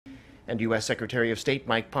And U.S. Secretary of State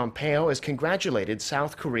Mike Pompeo has congratulated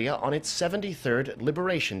South Korea on its 73rd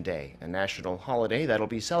Liberation Day, a national holiday that'll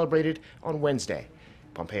be celebrated on Wednesday.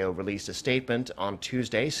 Pompeo released a statement on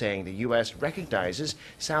Tuesday saying the U.S. recognizes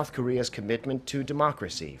South Korea's commitment to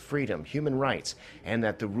democracy, freedom, human rights, and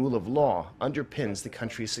that the rule of law underpins the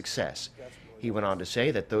country's success. He went on to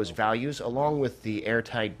say that those values, along with the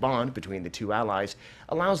airtight bond between the two allies,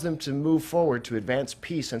 allows them to move forward to advance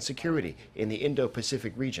peace and security in the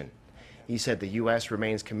Indo-Pacific region. He said the U.S.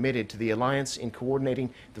 remains committed to the alliance in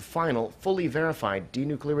coordinating the final, fully verified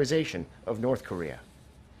denuclearization of North Korea.